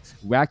scenario,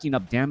 racking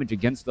up damage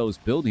against those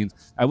buildings.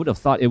 I would have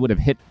thought it would have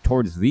hit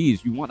towards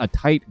these. You want a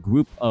tight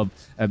group of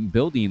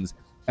buildings.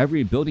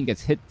 Every building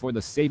gets hit for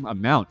the same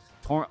amount.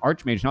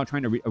 Archmage now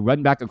trying to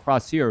run back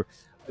across here.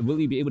 Will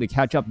he be able to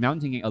catch up?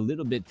 Mounting a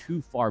little bit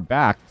too far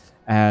back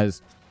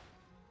as...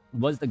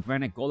 Was the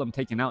Granite Golem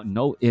taken out?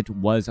 No, it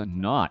was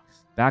not.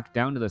 Back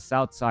down to the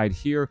south side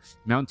here.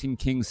 Mountain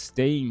King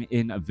staying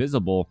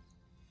invisible.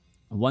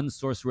 One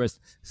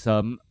Sorceress,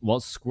 some, well,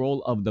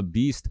 Scroll of the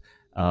Beast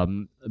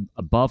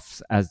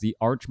buffs as the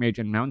Archmage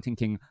and Mountain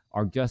King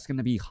are just going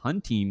to be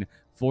hunting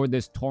for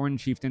this Tauren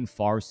Chieftain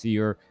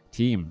Farseer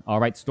team. All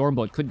right,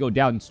 Stormbolt could go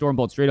down.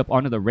 Stormbolt straight up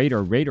onto the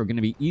Raider. Raider going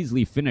to be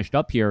easily finished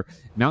up here.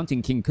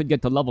 Mountain King could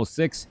get to level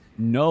 6.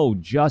 No,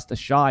 just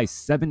shy.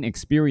 7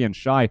 experience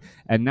shy.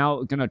 And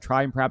now going to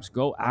try and perhaps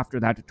go after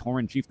that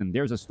Tauren Chieftain.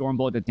 There's a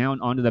Stormbolt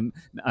down onto the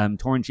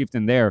Tauren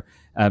Chieftain there.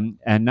 And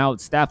now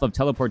Staff of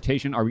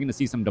Teleportation. Are we going to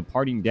see some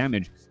departing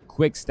damage?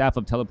 Quick Staff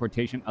of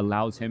Teleportation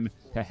allows him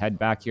to head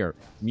back here.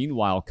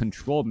 Meanwhile,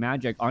 Control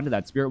Magic onto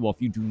that Spirit Wolf.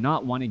 You do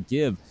not want to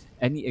give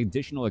any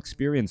additional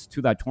experience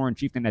to that Tauren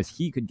Chieftain as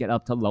he could get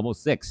up to level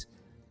 6.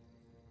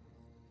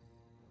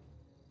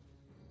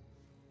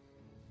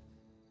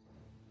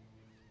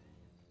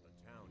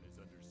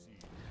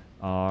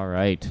 All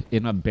right,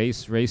 in a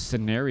base race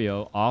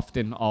scenario,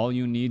 often all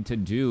you need to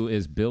do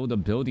is build a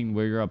building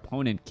where your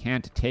opponent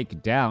can't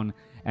take down,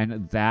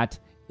 and that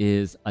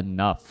is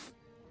enough.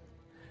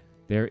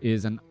 There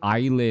is an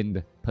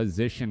island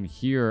position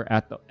here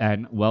at the,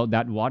 and well,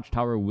 that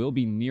watchtower will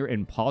be near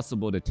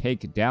impossible to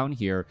take down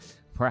here.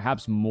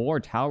 Perhaps more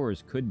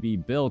towers could be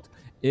built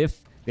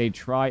if they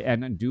try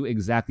and do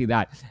exactly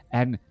that.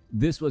 And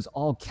this was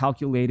all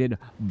calculated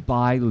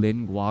by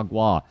Lin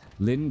Guagua.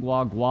 Lin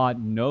Guagua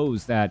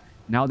knows that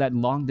now that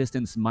long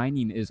distance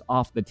mining is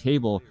off the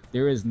table,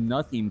 there is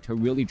nothing to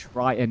really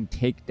try and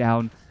take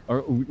down,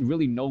 or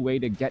really no way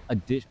to get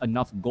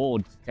enough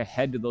gold to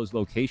head to those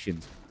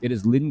locations. It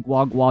is Lin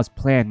Guagua's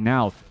plan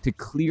now to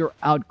clear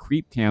out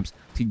creep camps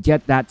to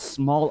get that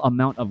small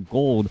amount of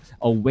gold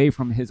away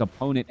from his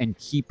opponent and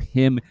keep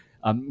him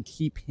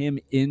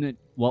in,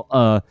 well,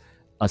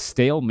 a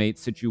stalemate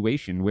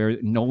situation where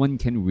no one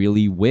can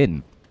really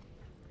win.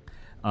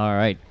 All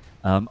right.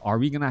 Are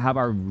we going to have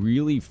our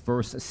really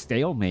first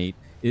stalemate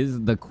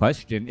is the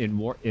question in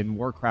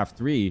Warcraft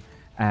 3,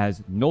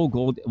 as no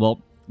gold.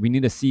 Well, we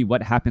need to see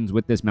what happens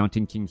with this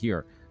Mountain King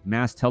here.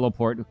 Mass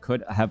teleport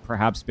could have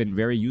perhaps been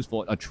very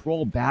useful. A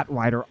troll bat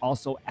rider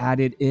also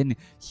added in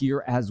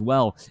here as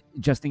well,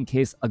 just in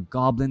case a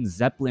goblin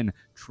zeppelin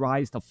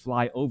tries to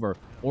fly over.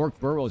 Orc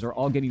burrows are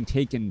all getting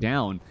taken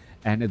down.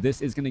 and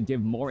this is going to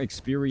give more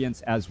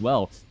experience as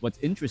well. What's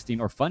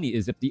interesting or funny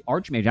is if the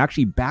Archmage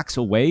actually backs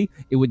away,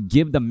 it would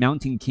give the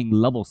Mountain King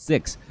level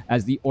 6,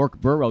 as the Orc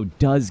Burrow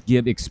does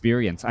give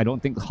experience. I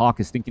don't think HawK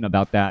is thinking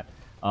about that.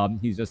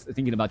 He's just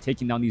thinking about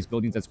taking down these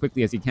buildings as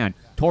quickly as he can.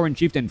 Tauren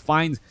Chieftain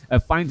finds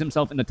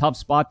himself in a tough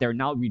spot there,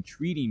 now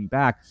retreating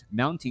back.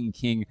 Mountain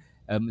King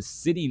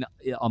sitting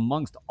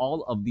amongst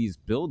all of these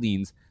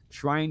buildings,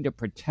 trying to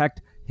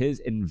protect his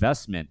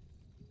investment.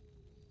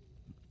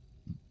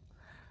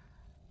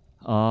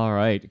 All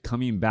right,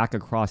 coming back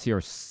across here,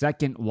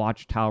 second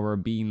watchtower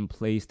being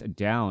placed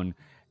down.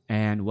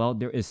 And, well,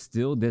 there is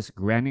still this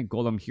granite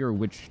golem here,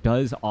 which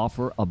does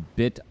offer a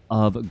bit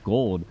of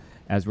gold.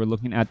 As we're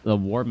looking at the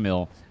war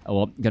mill,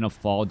 well, gonna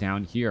fall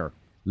down here.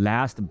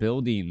 Last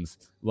buildings.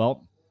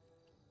 Well,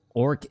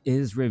 Orc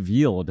is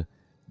revealed.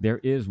 There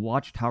is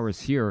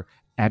watchtowers here,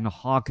 and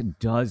HawK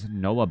does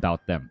know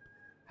about them.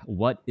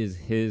 What is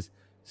his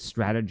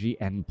strategy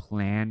and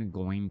plan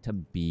going to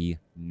be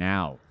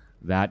now?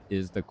 That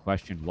is the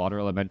question. Water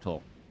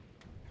Elemental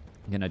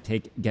gonna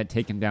get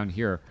taken down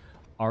here.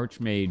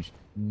 Archmage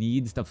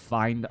needs to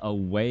find a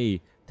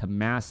way to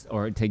mass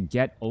or to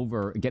get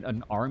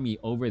an army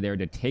over there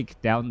to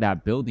take down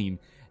that building.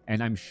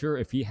 And I'm sure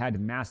if he had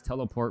mass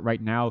teleport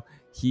right now,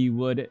 he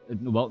would,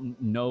 well,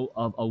 know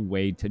of a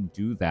way to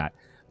do that.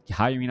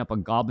 Hiring up a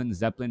Goblin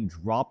Zeppelin,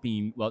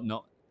 dropping, well,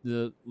 no,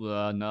 the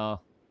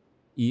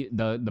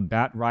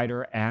Bat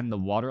Rider and the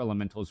Water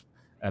Elementals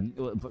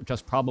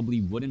just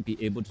probably wouldn't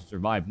be able to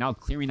survive. Now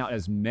clearing out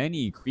as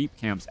many creep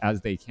camps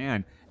as they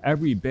can.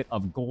 Every bit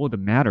of gold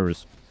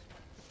matters,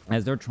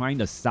 as they're trying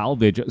to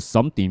salvage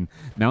something.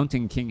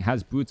 Mountain King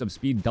has Boots of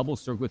Speed, double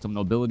Circlets of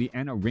Nobility,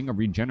 and a Ring of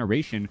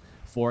Regeneration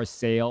for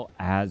sale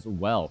as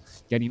well.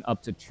 Getting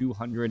up to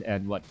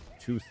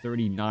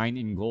 239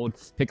 in gold.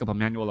 Pick up a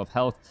Manual of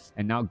Health,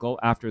 and now go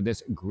after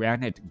this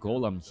Granite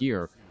Golem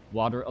here.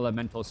 Water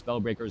Elemental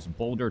Spellbreakers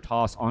Boulder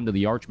Toss onto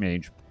the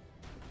Archmage,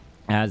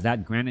 as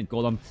that Granite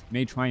Golem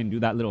may try and do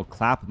that little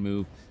clap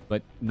move,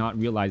 but not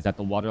realize that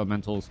the Water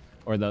Elementals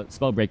or the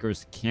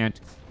Spellbreakers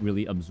can't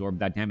really absorb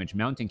that damage.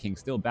 Mountain King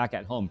still back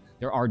at home.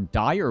 There are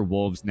Dire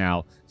Wolves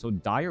now. So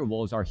Dire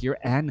Wolves are here.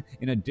 And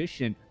in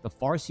addition, the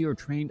Farseer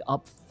trained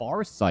up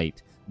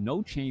Farsight.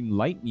 No Chain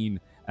Lightning,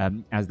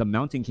 as the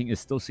Mountain King is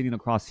still sitting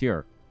across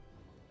here.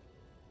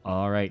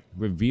 All right,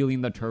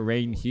 revealing the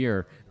terrain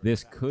here.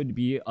 This could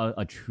be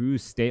a true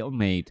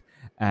stalemate,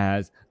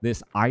 as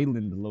this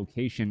island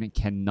location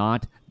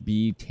cannot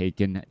be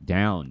taken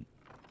down.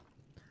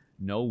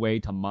 No way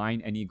to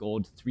mine any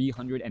gold.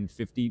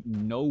 350,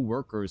 no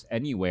workers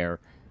anywhere.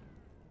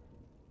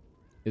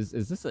 Is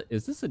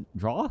this a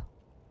draw?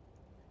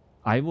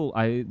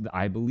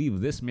 I believe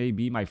this may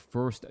be my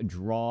first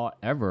draw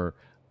ever.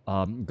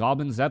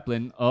 Goblin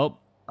Zeppelin. Oh,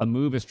 a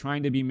move is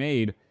trying to be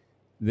made.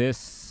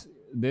 This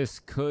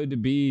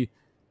could be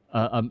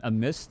a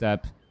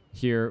misstep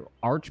here.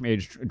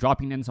 Archmage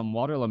dropping in some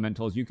Water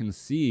Elementals. You can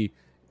see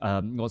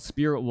well,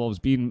 Spirit Wolves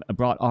being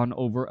brought on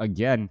over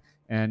again.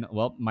 And,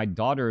 well, my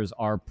daughters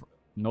are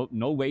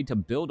no way to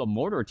build a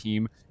mortar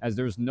team, as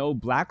there's no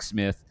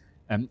blacksmith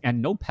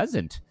and no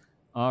peasant.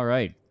 All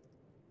right.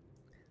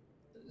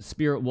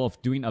 Spirit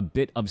Wolf doing a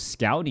bit of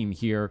scouting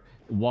here.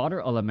 Water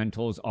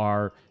Elementals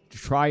are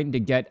trying to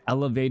get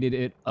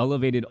elevated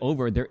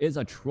over. There is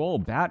a Troll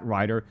Bat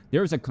Rider.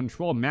 There's a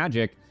Control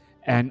Magic.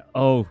 And,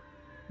 oh,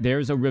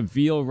 there's a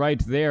reveal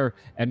right there.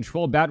 And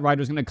Troll Bat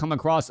Rider is going to come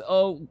across.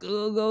 Oh,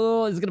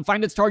 it's going to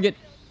find its target.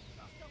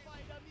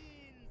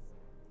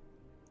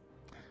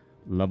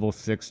 Level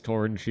 6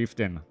 Tauren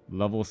Chieftain.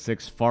 Level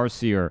 6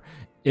 Farseer.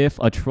 If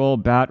a Troll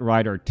Bat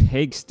Rider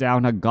takes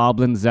down a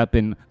Goblin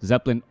Zeppelin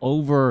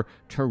over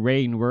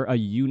terrain where a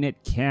unit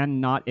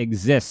cannot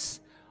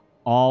exist,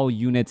 all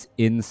units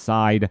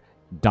inside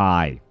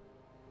die.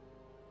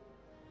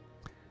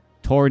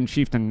 Tauren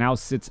Chieftain now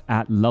sits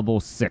at level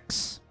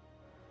 6.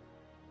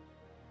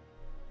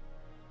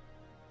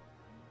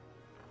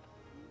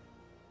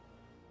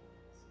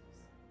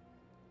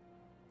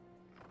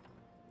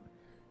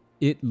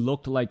 It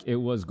looked like it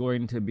was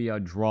going to be a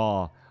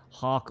draw.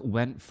 HawK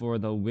went for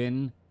the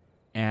win,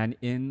 and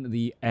in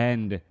the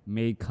end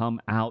may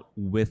come out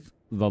with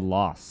the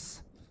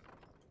loss.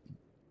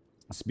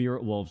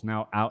 Spirit Wolves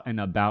now out and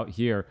about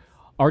here.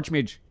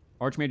 Archmage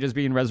is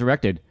being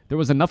resurrected. There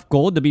was enough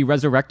gold to be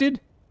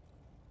resurrected?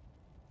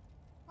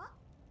 What?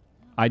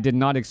 I did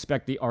not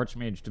expect the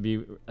Archmage to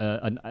be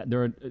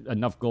there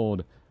enough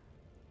gold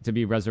to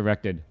be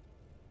resurrected.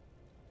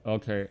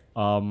 Okay.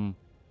 I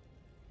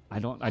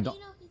don't.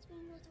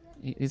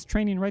 He's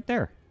training right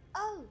there.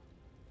 Oh.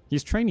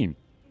 He's training.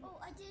 Oh,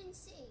 I didn't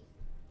see.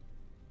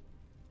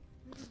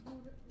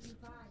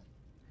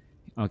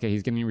 Okay,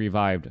 he's getting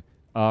revived.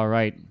 All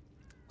right.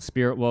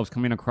 Spirit Wolves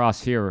coming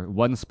across here.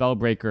 One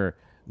Spellbreaker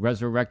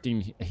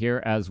resurrecting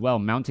here as well.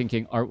 Mountain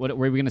King. What are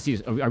we going to see?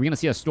 Are we going to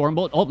see a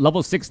Stormbolt? Oh,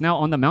 level 6 now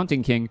on the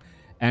Mountain King.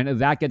 And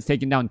that gets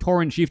taken down.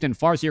 Tauren Chieftain,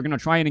 Farseer are going to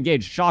try and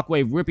engage.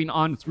 Shockwave ripping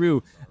on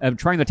through,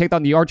 trying to take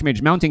down the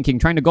Archmage. Mountain King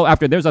trying to go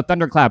after. There's a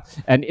Thunderclap.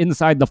 And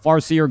inside the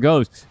Farseer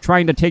goes,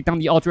 trying to take down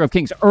the Altar of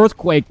Kings.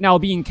 Earthquake now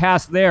being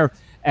cast there.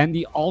 And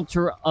the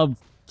Altar of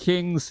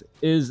Kings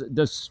is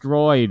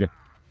destroyed.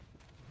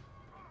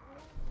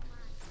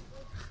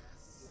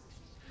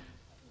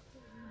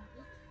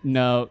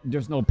 No,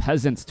 there's no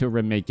peasants to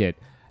remake it.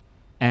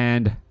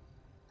 And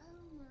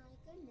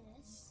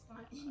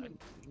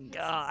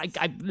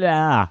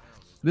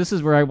this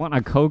is where I want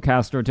a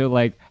co-caster to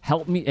like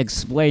help me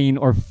explain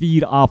or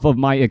feed off of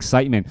my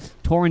excitement.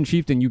 Tauren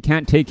Chieftain, you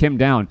can't take him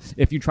down.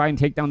 If you try and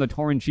take down the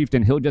Tauren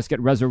Chieftain, he'll just get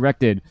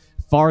resurrected.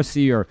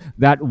 Farseer,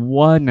 that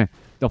won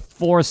the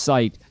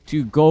foresight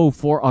to go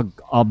for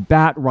a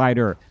Bat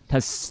Rider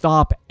to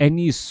stop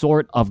any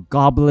sort of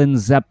Goblin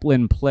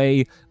Zeppelin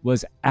play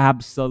was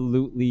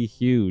absolutely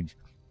huge.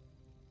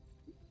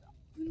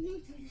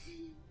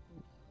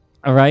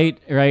 All right.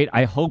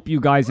 I hope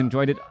you guys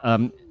enjoyed it.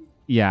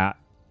 Yeah,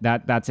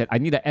 that's it. I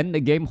need to end the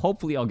game.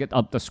 Hopefully, I'll get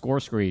up the score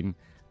screen.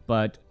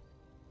 But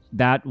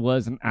that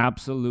was an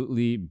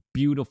absolutely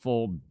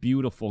beautiful,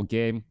 beautiful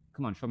game.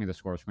 Come on, show me the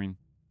score screen.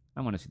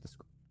 I want to see the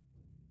score.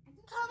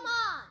 Come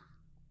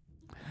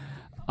on.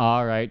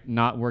 All right,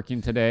 not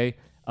working today.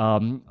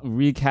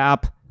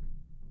 Recap.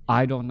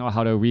 I don't know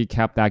how to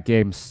recap that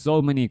game.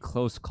 So many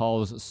close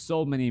calls,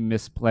 so many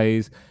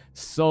misplays,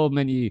 so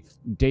many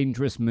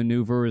dangerous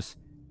maneuvers.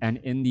 And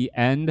in the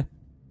end,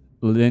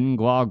 Lin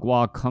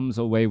Guagua comes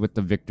away with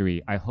the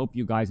victory. I hope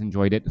you guys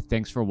enjoyed it.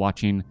 Thanks for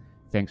watching.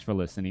 Thanks for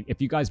listening.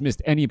 If you guys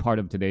missed any part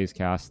of today's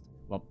cast,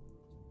 well,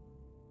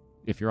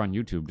 if you're on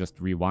YouTube, just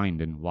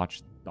rewind and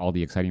watch all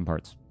the exciting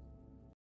parts.